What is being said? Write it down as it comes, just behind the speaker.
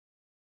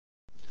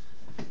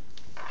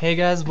Hey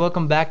guys,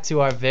 welcome back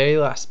to our very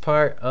last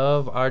part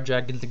of our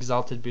Dragon's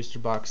Exalted booster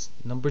box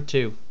number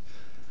 2.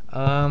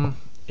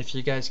 If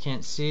you guys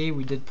can't see,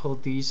 we did pull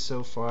these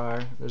so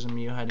far. There's a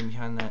Mew hiding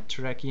behind that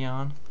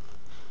Terrakion.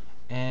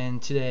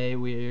 And today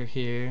we're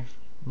here,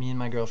 me and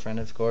my girlfriend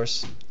of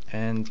course,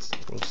 and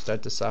we'll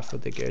start this off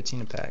with the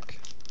Giratina pack.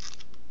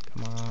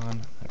 Come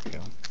on, there we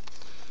go.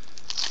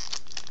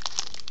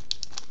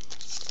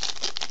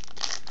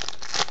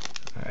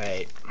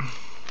 Alright.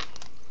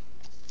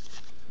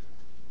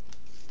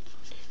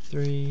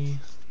 3.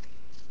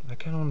 I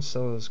kind of want to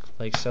sell those,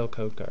 sell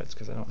code cards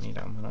because I don't need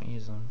them. I don't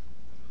use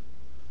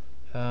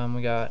them.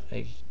 We got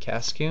a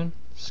Cascoon,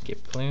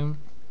 Skip Plume,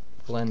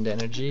 Blend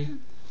Energy,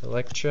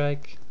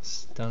 Electrike,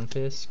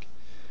 Stunfisk,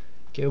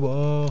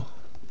 Gibbo,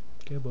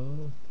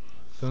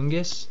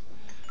 Fungus,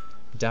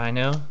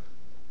 Dino,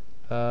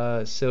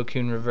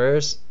 Silcoon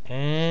Reverse,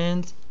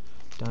 and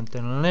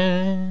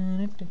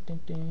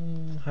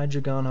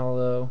Hydreigon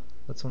Hollow.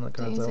 That's one of the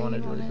cards I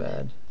wanted really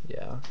bad.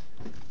 Yeah.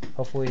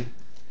 Hopefully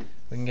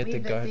we can get the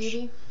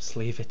Garch.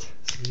 Sleeve it.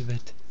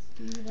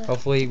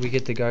 Hopefully we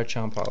get the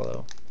Garchomp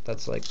Hollow.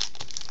 That's like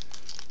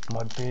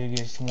my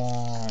biggest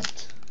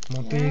want.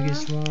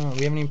 Biggest want.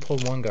 We haven't even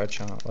pulled one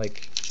Garchomp,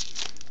 like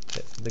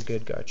the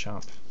good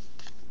Garchomp.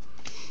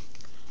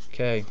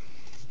 Okay.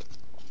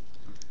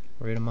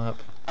 Read them up.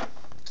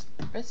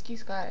 Rescue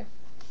Scarf,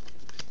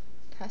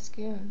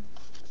 Cascoon,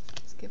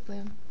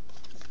 Skiploom,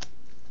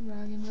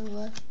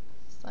 Roggenrola,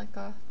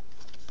 Slackoff,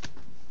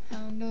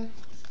 Houndour,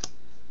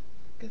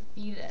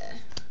 Gothita,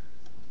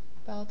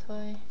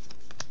 Baltoy,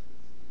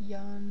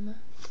 Yanma,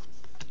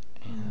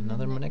 and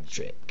another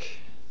Manectric.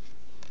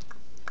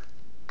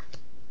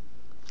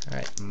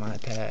 Alright, my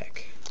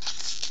pack.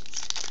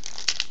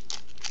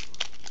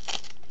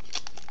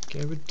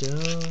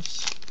 Gyarados.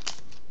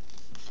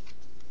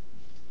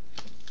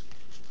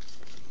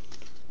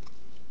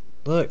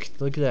 Look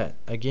at that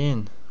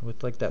again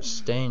with like that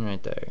stain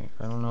right there.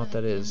 I don't know what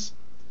that is.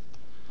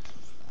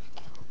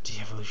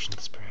 De-evolution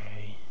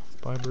spray,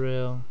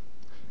 Barbarelle,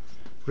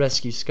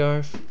 Rescue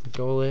Scarf,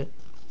 Golett,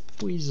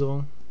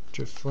 Weasel,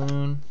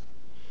 Drifloon,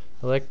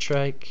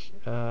 Electrike,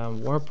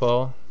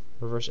 Warpole,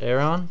 Reverse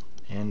Aeron,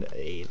 and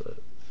a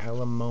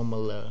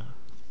Alamomola.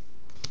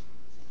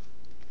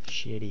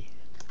 Shitty.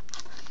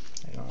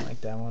 I don't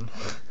like that one.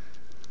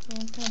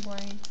 Yeah, it's kind of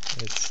boring.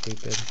 It's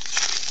stupid.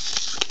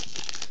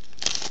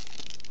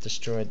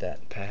 Destroyed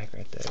that pack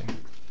right there.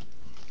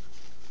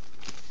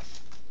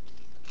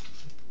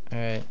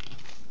 Alright.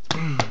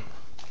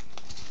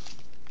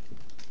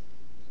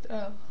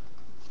 Oh.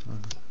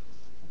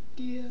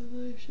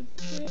 De-evolution.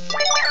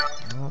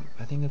 Oh,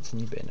 I think that's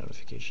an eBay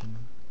notification.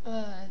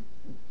 I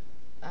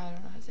don't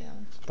know how to say that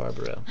one.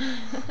 Barbarelle.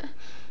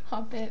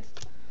 Hoppip,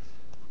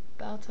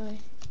 Baltoy,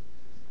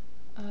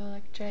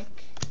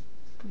 Electric,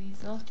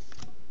 Weasel,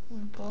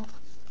 Wimple,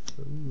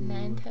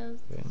 Ninetales.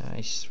 Very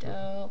nice.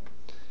 Dope.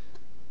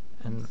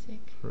 And Sick.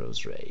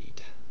 Rose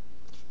Raid.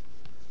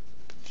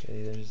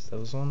 Okay, there's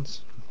those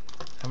ones.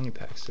 How many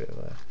packs do we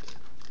have left?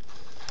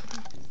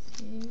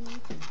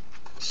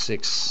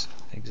 6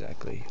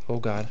 exactly. Oh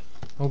god.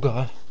 Oh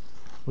god.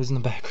 What's in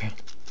the background?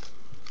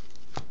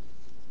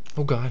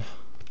 Oh god.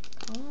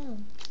 Oh.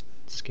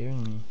 It's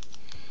scaring me.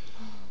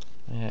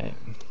 Alright.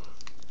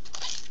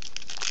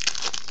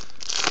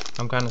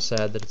 I'm kind of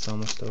sad that it's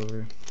almost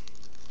over.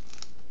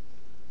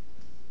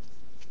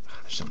 Oh,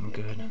 there's something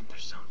good.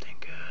 There's something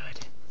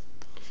good.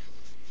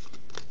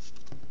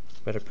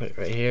 Better put it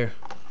right here.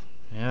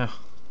 Yeah.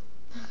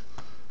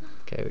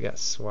 Okay, we got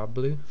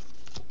Swablu,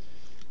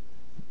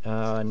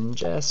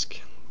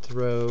 Ninjask,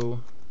 Throw,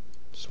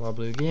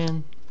 Swablu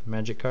again,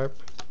 Magikarp,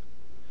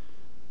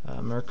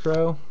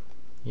 Murkrow,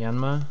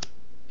 Yanma,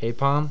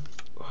 Apom.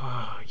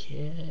 Oh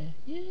yeah.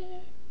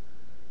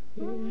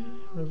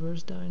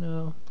 Reverse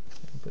Dino.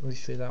 Let me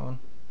see that one.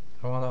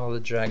 I want all the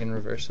dragon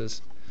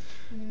reverses.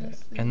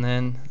 Yes. And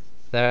then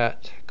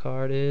that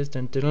card is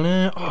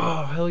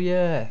oh hell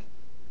yeah.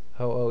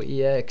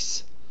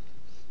 EX.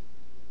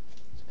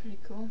 It's pretty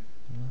cool.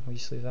 Will you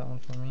sleeve that one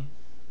for me?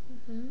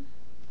 I'm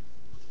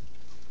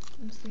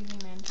sleeving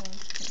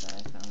Ninetales because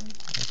I found.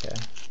 Okay.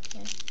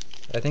 Okay.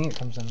 I think it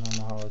comes in on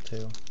the hollow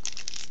too.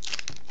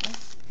 What?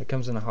 It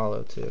comes in a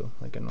hollow too,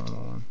 like a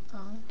normal one.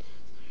 Oh.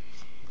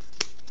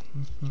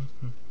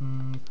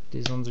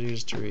 These ones are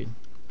yours to read,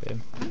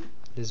 babe.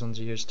 These ones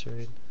are yours to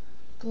read.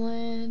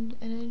 Blend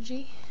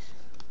Energy.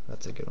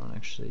 That's a good one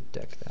actually.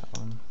 Deck that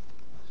one.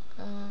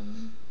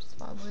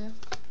 Swablu,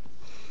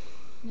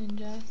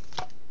 Ninja,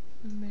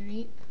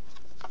 Mareep,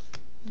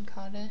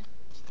 Nkata,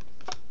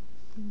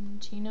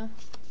 Chino,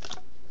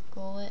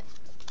 Golett,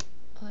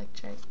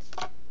 Electric,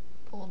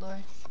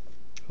 Boldor,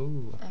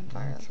 Ooh, and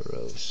Faros.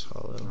 Faros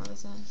hollow. Oh,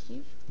 is that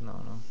Steve? No.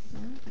 No,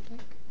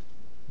 deck.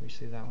 We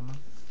see that one?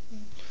 Yeah.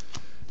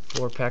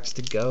 4 packs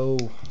to go.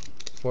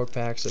 4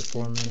 packs at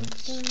 4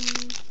 minutes.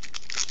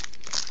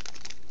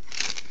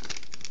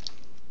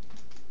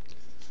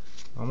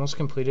 Almost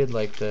completed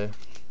like the,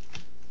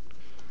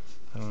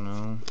 I don't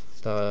know,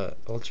 the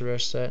ultra rare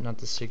set, not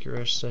the secret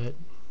rare set.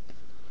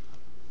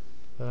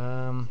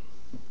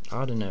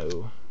 I don't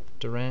know.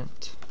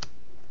 Durant,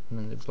 and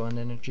then the Blend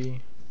Energy,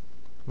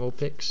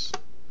 Vulpix,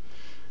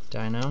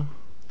 Dino,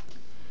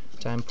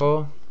 Time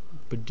Pole,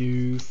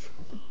 Bidoof,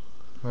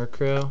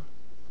 Murkrow,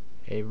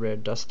 a rare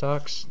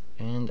Dustox,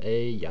 and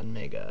a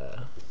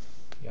Yanmega.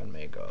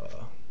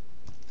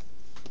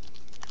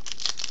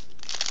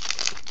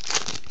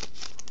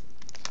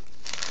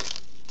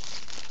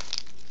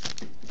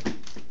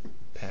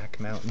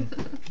 Pack Mountain.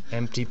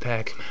 Empty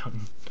Pack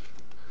Mountain.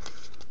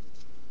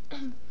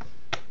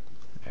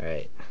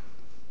 Alright.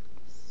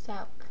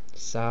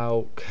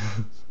 Sauk.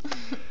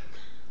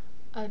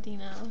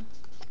 Audino,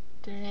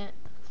 Durant,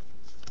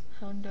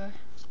 Houndour,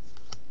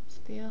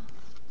 Steel,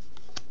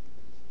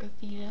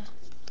 Gothita,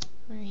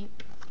 Mareep,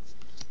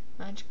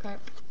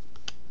 Magikarp,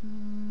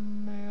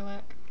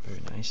 Marowak.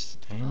 Very nice.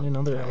 And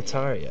another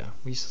Altaria.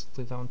 We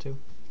split that one too.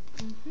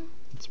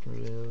 It's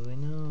really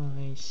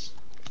nice.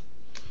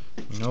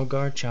 No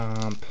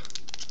Garchomp.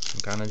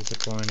 I'm kind of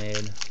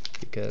disappointed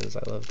because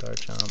I love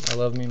Garchomp. I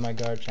love me my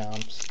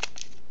Garchomps.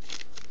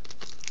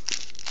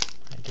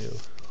 I do.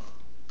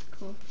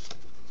 Cool.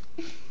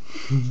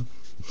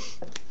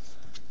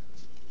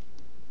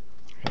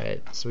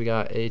 Alright, so we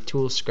got a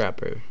Tool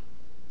Scrapper,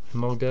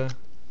 Himolga,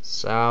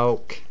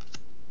 Sauk,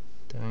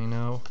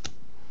 Dino,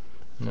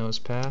 Nose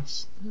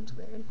Pass, That's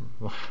weird.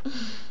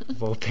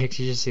 Vulpix,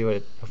 you just see what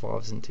it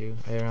evolves into,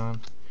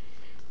 Aeron,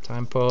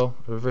 Time Pole,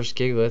 Reverse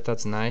Gigalith,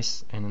 that's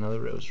nice, and another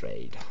Rose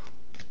Raid.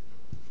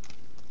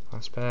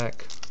 Last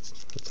pack,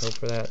 let's hope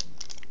for that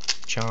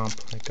Chomp,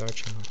 that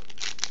Garchomp.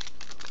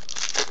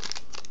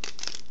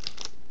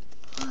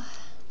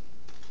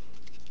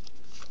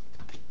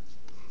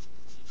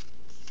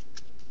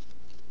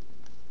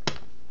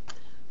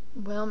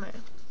 Wilmer,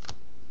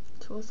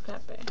 Tool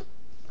Scrapper,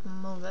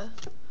 Mova,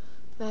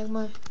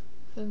 Magmar,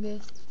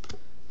 Fungus,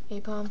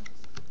 Apom,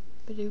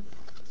 Bidoof,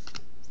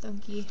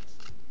 Stunky,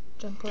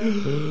 Jumpler,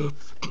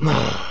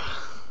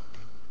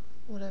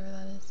 whatever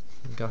that is.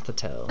 Got the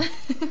tell.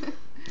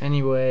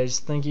 Anyways,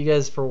 thank you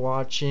guys for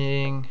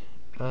watching.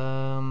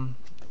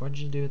 What'd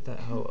you do with that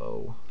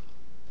Ho-Oh?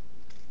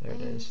 There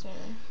it is.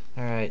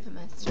 Alright,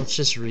 let's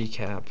just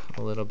recap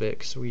a little bit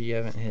because we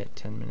haven't hit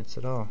 10 minutes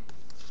at all.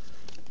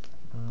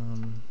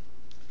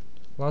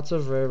 Lots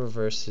of rare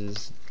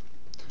reverses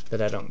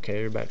that I don't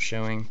care about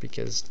showing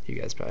because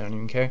you guys probably don't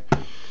even care.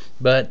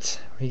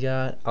 But we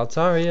got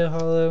Altaria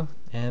Holo,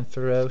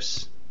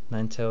 Ampharos,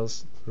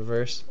 Ninetales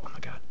reverse. Oh my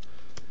god.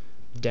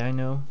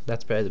 Dino,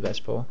 that's probably the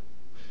best pull.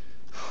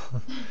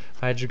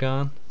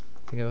 Hydreigon,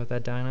 to go with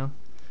that Dino.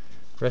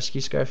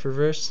 Rescue Scarf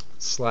reverse,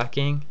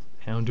 Slacking,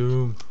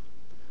 Houndoom,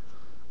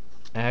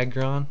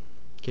 Aggron,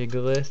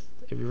 Gigalith,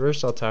 a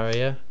reverse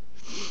Altaria,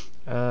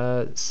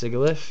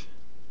 Sigilyph,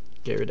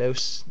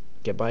 Gyarados,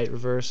 Gabite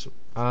reverse.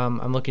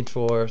 I'm looking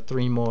for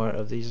 3 more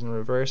of these in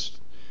reverse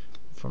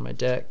for my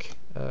deck.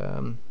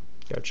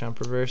 Garchomp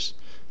reverse.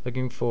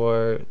 Looking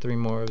for 3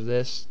 more of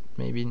this.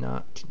 Maybe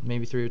not.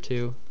 Maybe 3 or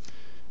 2.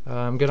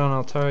 I'm good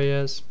on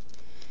Altarias.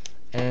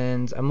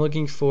 And I'm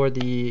looking for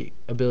the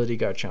ability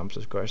Garchomps,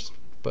 of course.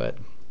 But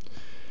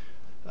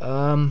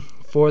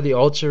for the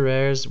ultra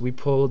rares, we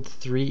pulled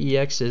 3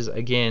 EXs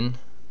again.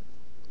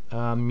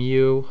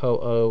 Mew,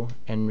 Ho-Oh,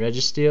 and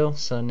Registeel.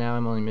 So now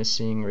I'm only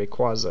missing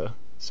Rayquaza.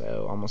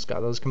 So almost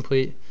got those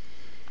complete.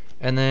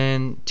 And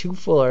then 2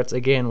 full arts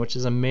again, which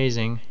is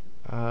amazing.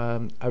 I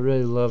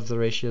really love the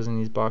ratios in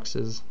these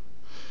boxes.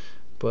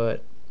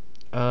 But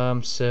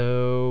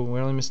so we're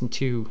only missing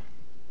 2,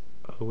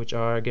 which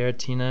are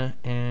Garatina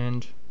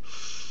and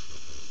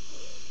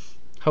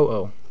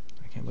Ho-Oh.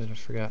 I can't believe I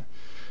forgot.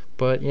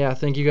 But yeah,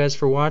 thank you guys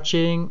for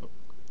watching.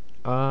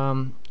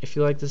 If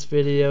you like this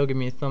video, give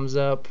me a thumbs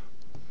up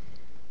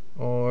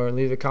or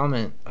leave a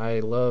comment. I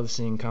love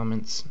seeing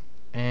comments.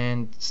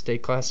 And stay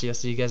classy. I'll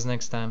see you guys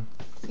next time.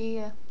 See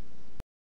ya.